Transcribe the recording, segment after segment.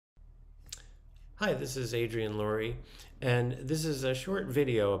Hi, this is Adrian Laurie, and this is a short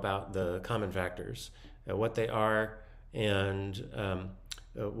video about the common factors, what they are, and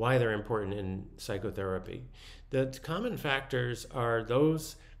why they're important in psychotherapy. The common factors are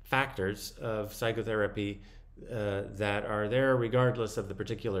those factors of psychotherapy that are there regardless of the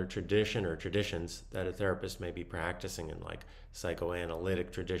particular tradition or traditions that a therapist may be practicing in, like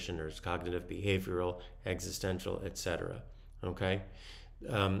psychoanalytic tradition or cognitive behavioral, existential, etc. Okay?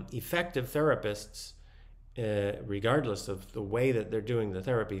 Effective therapists, regardless of the way that they're doing the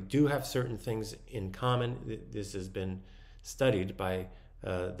therapy, do have certain things in common. This has been studied by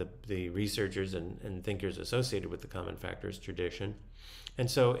the researchers and thinkers associated with the common factors tradition. And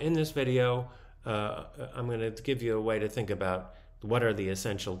so in this video, I'm going to give you a way to think about what are the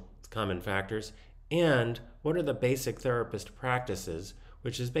essential common factors and what are the basic therapist practices,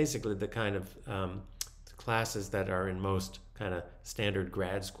 which is basically the kind of classes that are in most kind of standard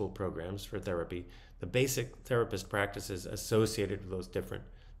grad school programs for therapy, the basic therapist practices associated with those different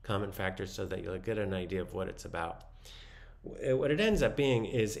common factors so that you'll get an idea of what it's about. What it ends up being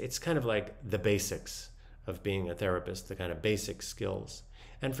is it's kind of like the basics of being a therapist, the kind of basic skills.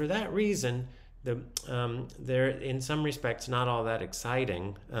 And for that reason, they're in some respects not all that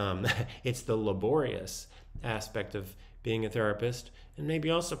exciting. It's the laborious aspect of being a therapist, and maybe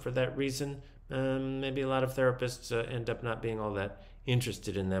also for that reason, maybe a lot of therapists end up not being all that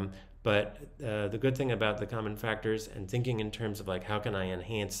interested in them. But the good thing about the common factors and thinking in terms of like, how can I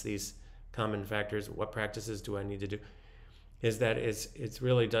enhance these common factors? What practices do I need to do? Is that it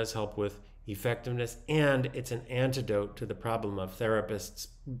really does help with effectiveness, and it's an antidote to the problem of therapists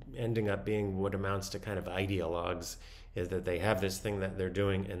ending up being what amounts to kind of ideologues, is that they have this thing that they're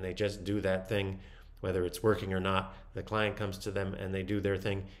doing and they just do that thing whether it's working or not. The client comes to them and they do their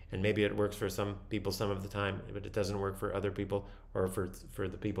thing, and maybe it works for some people some of the time, but it doesn't work for other people, or for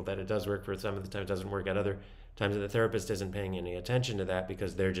the people that it does work for some of the time, it doesn't work at other times. And the therapist isn't paying any attention to that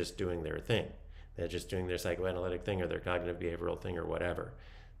because they're just doing their thing. They're just doing their psychoanalytic thing or their cognitive behavioral thing or whatever.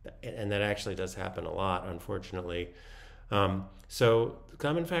 And that actually does happen a lot, unfortunately. So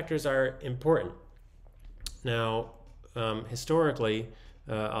common factors are important. Now, historically,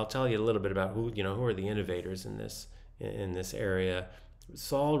 I'll tell you a little bit about who are the innovators in this area.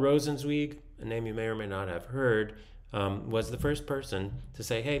 Saul Rosenzweig, a name you may or may not have heard, was the first person to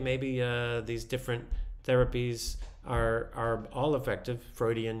say, hey, maybe these different therapies are all effective,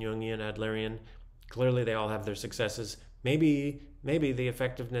 Freudian, Jungian, Adlerian. Clearly they all have their successes. Maybe the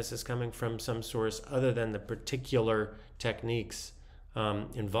effectiveness is coming from some source other than the particular techniques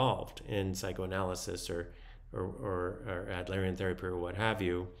involved in psychoanalysis or Adlerian therapy or what have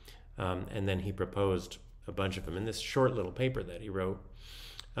you. And then he proposed a bunch of them in this short little paper that he wrote.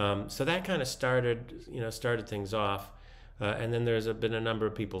 So that kind of started things off. And then there's been a number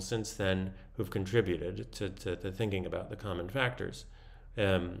of people since then who've contributed to thinking about the common factors.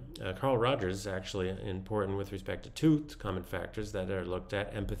 Carl Rogers is actually important with respect to two common factors that are looked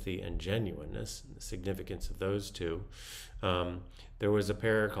at: empathy and genuineness, and the significance of those two. There was a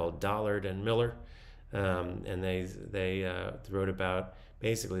pair called Dollard and Miller, and they wrote about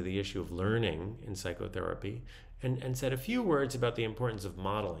basically the issue of learning in psychotherapy, and said a few words about the importance of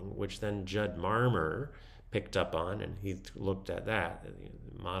modeling, which then Judd Marmer picked up on, and he looked at that,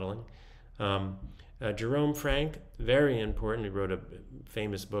 modeling. Jerome Frank, very important. He wrote a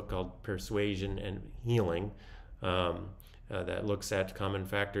famous book called Persuasion and Healing that looks at common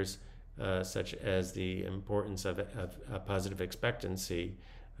factors such as the importance of positive expectancy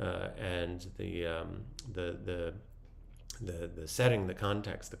and the setting, the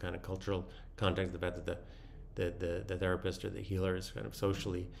context, the kind of cultural context, the fact that the therapist or the healer is kind of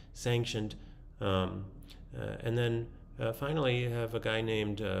socially sanctioned. And then finally, you have a guy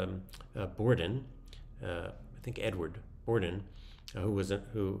named Borden, I think Edward Borden, who was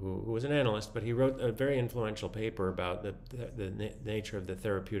an analyst, but he wrote a very influential paper about the nature of the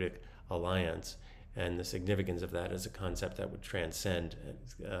therapeutic alliance and the significance of that as a concept that would transcend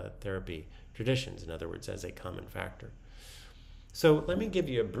therapy traditions, in other words, as a common factor. So let me give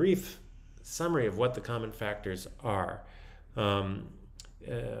you a brief summary of what the common factors are. We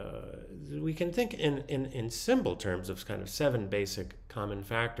can think in simple terms of kind of 7 basic common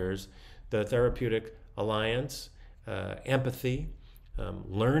factors: the therapeutic alliance, empathy,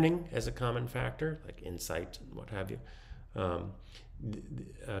 learning as a common factor, like insight and what have you,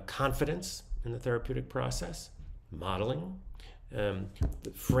 confidence in the therapeutic process, modeling, the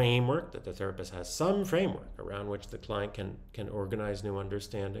framework, that the therapist has some framework around which the client can organize new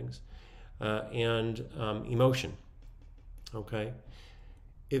understandings, and emotion. Okay?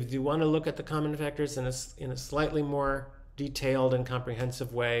 If you want to look at the common factors in a slightly more detailed and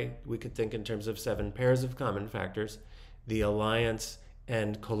comprehensive way, we could think in terms of 7 pairs of common factors, the alliance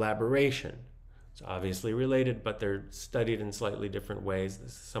and collaboration. It's obviously related, but they're studied in slightly different ways,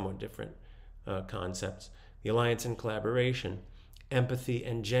 somewhat different concepts. The alliance and collaboration, empathy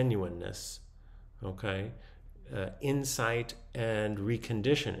and genuineness, okay? Insight and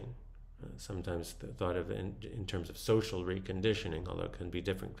reconditioning. Sometimes thought of in terms of social reconditioning, although it can be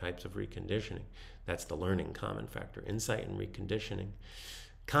different types of reconditioning. That's the learning common factor, insight and reconditioning.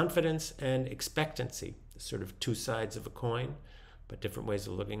 Confidence and expectancy, sort of 2 sides of a coin, but different ways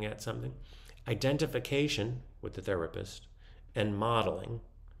of looking at something. Identification with the therapist and modeling,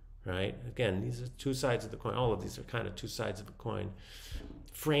 right? Again, these are 2 sides of the coin. All of these are kind of 2 sides of a coin.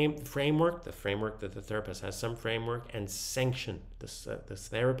 Framework, the framework that the therapist has some framework, and sanction. The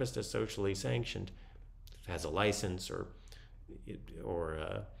therapist is socially sanctioned, has a license or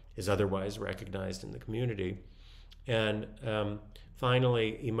is otherwise recognized in the community. And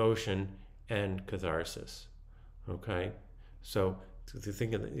finally, emotion and catharsis. Okay, so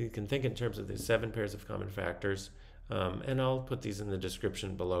you can think in terms of the 7 pairs of common factors, and I'll put these in the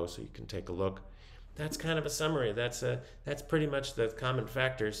description below so you can take a look. That's kind of a summary. That's pretty much the common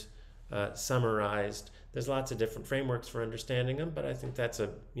factors summarized. There's lots of different frameworks for understanding them, but I think that's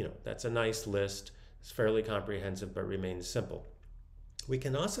a nice list. It's fairly comprehensive, but remains simple. We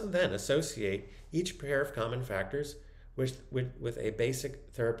can also then associate each pair of common factors with a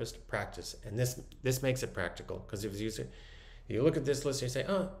basic therapist practice, and this makes it practical, because if you look at this list and you say,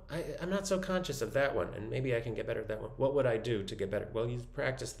 oh, I'm not so conscious of that one, and maybe I can get better at that one. What would I do to get better? Well, you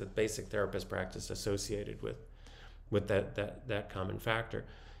practice the basic therapist practice associated with that common factor.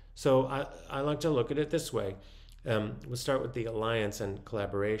 So I like to look at it this way. We'll start with the alliance and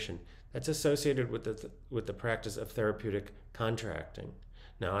collaboration. That's associated with the practice of therapeutic contracting.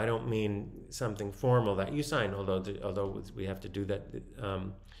 Now, I don't mean something formal that you sign, although we have to do that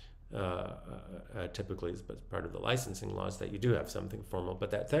typically as part of the licensing laws, that you do have something formal.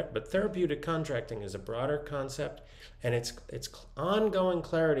 But therapeutic contracting is a broader concept, and it's ongoing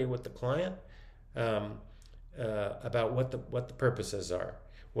clarity with the client about what the purposes are.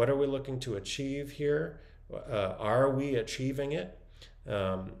 What are we looking to achieve here? Are we achieving it?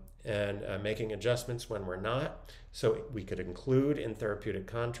 And making adjustments when we're not. So we could include in therapeutic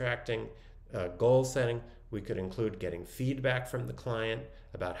contracting goal setting. We could include getting feedback from the client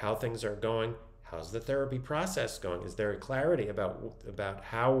about how things are going. How's the therapy process going? Is there a clarity about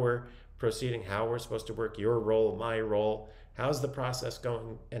how we're proceeding, how we're supposed to work, your role, my role? How's the process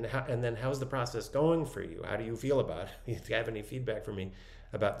going? And then how's the process going for you? How do you feel about it? If you have any feedback from me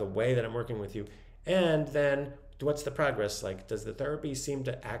about the way that I'm working with you. And then what's the progress like? Does the therapy seem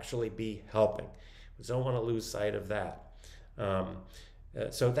to actually be helping? We don't want to lose sight of that.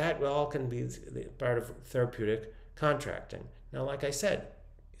 So that all can be part of therapeutic contracting. Now, like I said,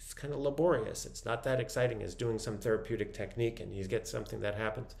 it's kind of laborious. It's not that exciting as doing some therapeutic technique and you get something that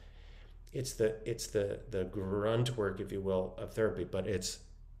happens. It's the grunt work, if you will, of therapy, but it's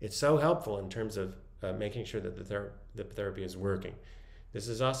so helpful in terms of making sure that the therapy is working.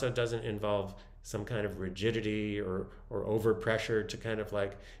 This also doesn't involve some kind of rigidity or overpressure to kind of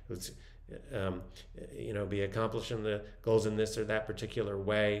like, be accomplishing the goals in this or that particular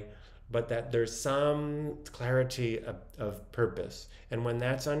way, but that there's some clarity of purpose. And when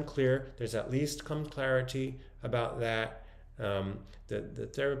that's unclear, there's at least some clarity about that. The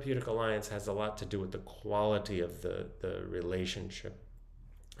therapeutic alliance has a lot to do with the quality of the relationship.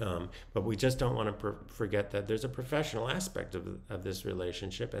 But we just don't want to forget that there's a professional aspect of this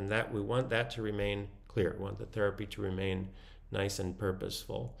relationship, and that we want that to remain clear. We want the therapy to remain nice and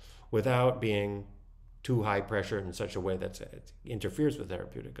purposeful without being too high pressure in such a way that it interferes with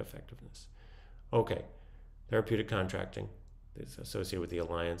therapeutic effectiveness. Okay, therapeutic contracting is associated with the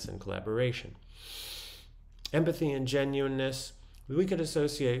alliance and collaboration. Empathy and genuineness, we could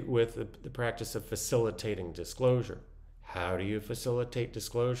associate with the practice of facilitating disclosure. How do you facilitate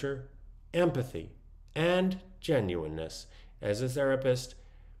disclosure? Empathy and genuineness. As a therapist,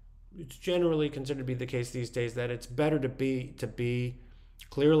 it's generally considered to be the case these days that it's better to be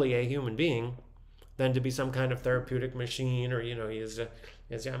clearly a human being than to be some kind of therapeutic machine, or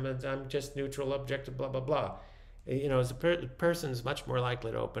I'm just neutral, objective, blah blah blah. As a person is much more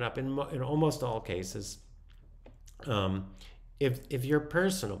likely to open up in almost all cases. If you're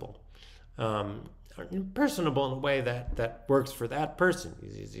personable in a way that works for that person.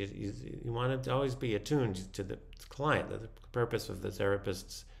 You want to always be attuned to the client. The purpose of the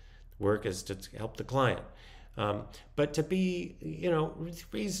therapist's work is to help the client. But to be,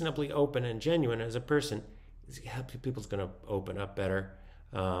 reasonably open and genuine as a person, people's going to open up better.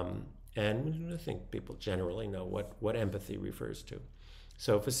 And I think people generally know what empathy refers to.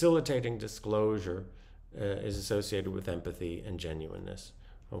 So facilitating disclosure is associated with empathy and genuineness.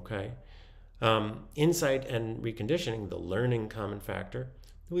 Okay. Insight and reconditioning, the learning common factor,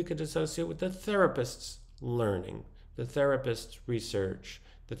 we could associate with the therapist's learning, the therapist's research,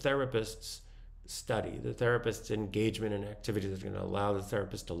 the therapist's study, the therapist's engagement in activities that are going to allow the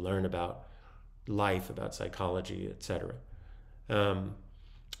therapist to learn about life, about psychology, etc. And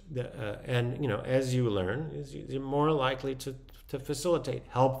as you learn, you're more likely to facilitate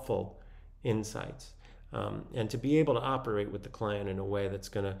helpful insights, and to be able to operate with the client in a way that's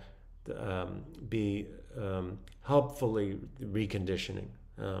going to be helpfully reconditioning.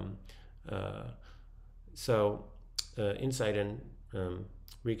 So insight and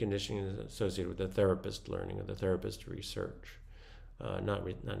reconditioning is associated with the therapist learning or the therapist research, not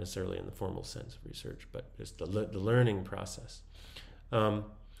necessarily in the formal sense of research, but just the learning process.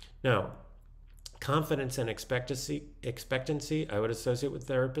 Now, confidence and expectancy I would associate with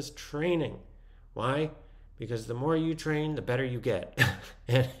therapist training. Why? Because the more you train, the better you get.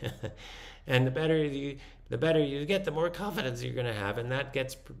 And the better you get, the more confidence you're going to have, and that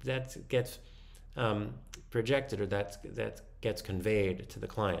gets projected, or that gets conveyed to the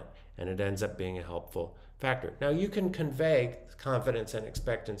client, and it ends up being a helpful factor. Now, you can convey confidence and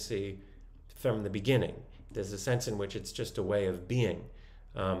expectancy from the beginning. There's a sense in which it's just a way of being.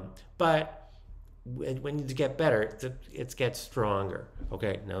 But when you get better, it gets stronger.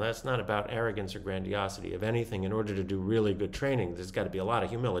 Okay, now that's not about arrogance or grandiosity. If anything, in order to do really good training, there's got to be a lot of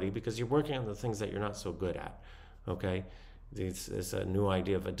humility, because you're working on the things that you're not so good at. Okay, it's a new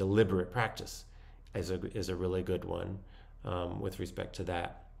idea of a deliberate practice is a really good one with respect to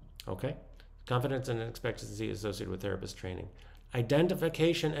that. Okay, confidence and expectancy associated with therapist training.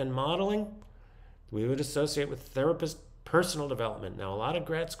 Identification and modeling, we would associate with therapist personal development. Now, a lot of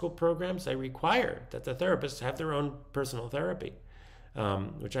grad school programs, they require that the therapists have their own personal therapy,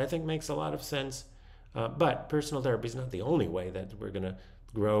 which I think makes a lot of sense. But personal therapy is not the only way that we're going to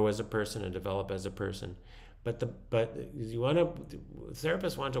grow as a person and develop as a person. But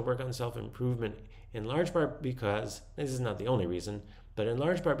therapists want to work on self-improvement in large part because, this is not the only reason, but in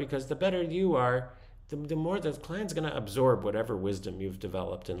large part because the better you are, the more the client's going to absorb whatever wisdom you've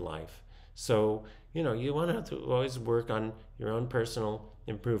developed in life. So, you want to always work on your own personal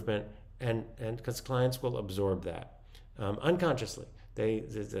improvement, and because clients will absorb that unconsciously.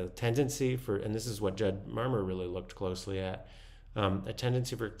 There's a tendency for, and this is what Judd Marmer really looked closely at, a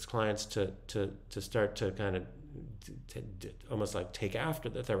tendency for clients to start to kind of almost like take after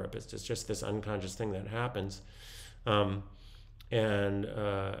the therapist. It's just this unconscious thing that happens. And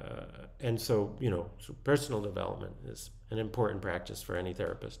so, so personal development is an important practice for any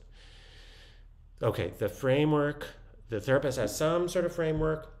therapist. Okay, the framework, the therapist has some sort of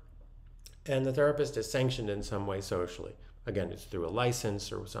framework, and the therapist is sanctioned in some way socially. Again, it's through a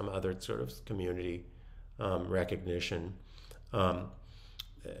license or some other sort of community recognition.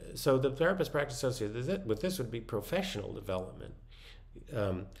 So the therapist practice associated with this would be professional development,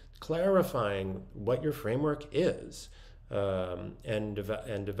 clarifying what your framework is, and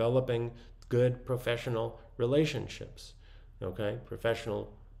developing good professional relationships. Okay,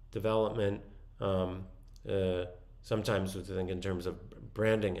 professional development. Sometimes we think in terms of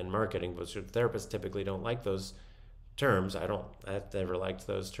branding and marketing, but therapists typically don't like those terms. I've never liked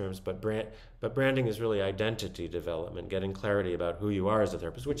those terms, but branding is really identity development, getting clarity about who you are as a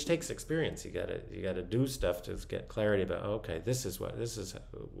therapist, which takes experience. You gotta do stuff to get clarity about, okay, this is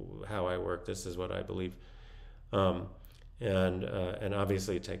how I work, this is what I believe, and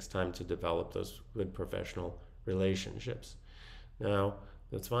obviously it takes time to develop those good professional relationships. Now,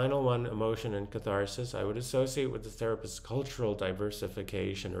 the final one, emotion and catharsis, I would associate with the therapist's cultural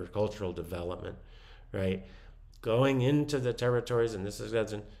diversification or cultural development, right? Going into the territories, and this is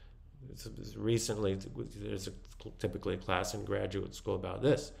recently, there's typically a class in graduate school about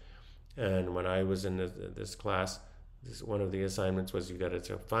this. And when I was in this class, one of the assignments was you got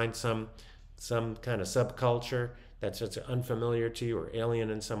to find some kind of subculture that's just unfamiliar to you or alien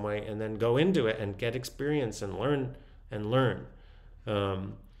in some way, and then go into it and get experience and learn.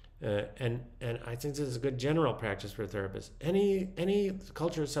 And I think this is a good general practice for therapists. Any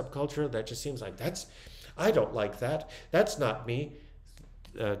culture or subculture that just seems like I don't like that, that's not me,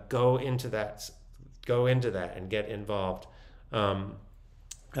 go into that and get involved.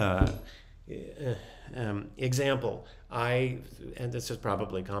 Example, and this is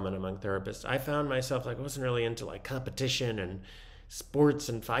probably common among therapists, I found myself I wasn't really into competition and sports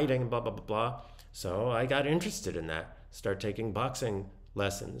and fighting and blah blah blah blah, so I got interested in that, start taking boxing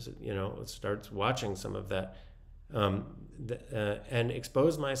lessons, start watching some of that and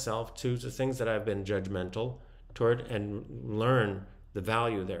expose myself to the things that I've been judgmental toward and learn the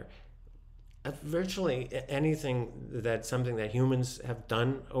value there. Virtually anything that's something that humans have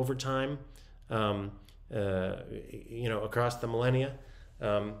done over time, across the millennia,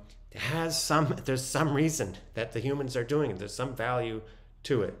 there's some reason that the humans are doing it. There's some value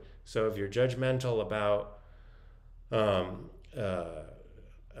to it. So if you're judgmental about,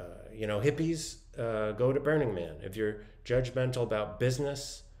 hippies, go to Burning Man. If you're judgmental about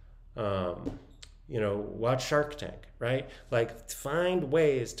business, watch Shark Tank, right? Like, find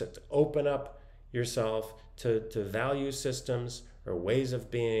ways to open up yourself to value systems or ways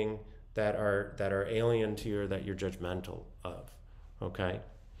of being that are alien to you, or that you're judgmental of. Okay,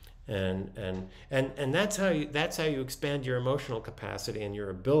 and that's how you expand your emotional capacity and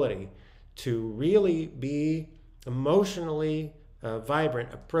your ability to really be emotionally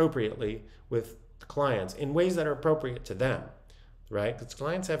vibrant appropriately with clients in ways that are appropriate to them, right? Because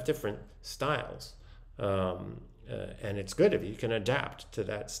clients have different styles, and it's good if you can adapt to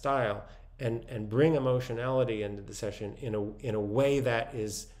that style and bring emotionality into the session in a way that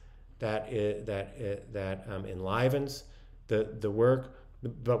enlivens the work,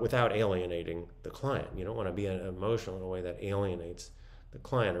 but without alienating the client. You don't want to be emotional in a way that alienates the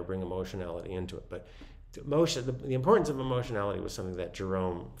client or bring emotionality into it. But the importance of emotionality was something that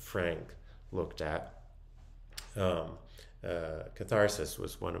Jerome Frank looked at. Catharsis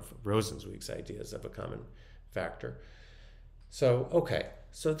was one of Rosenzweig's ideas of a common factor. So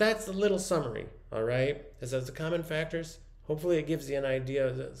that's a little summary, all right? As the common factors, hopefully it gives you a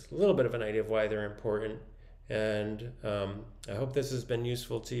little bit of an idea of why they're important. And I hope this has been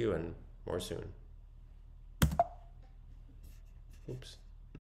useful to you, and more soon. Oops.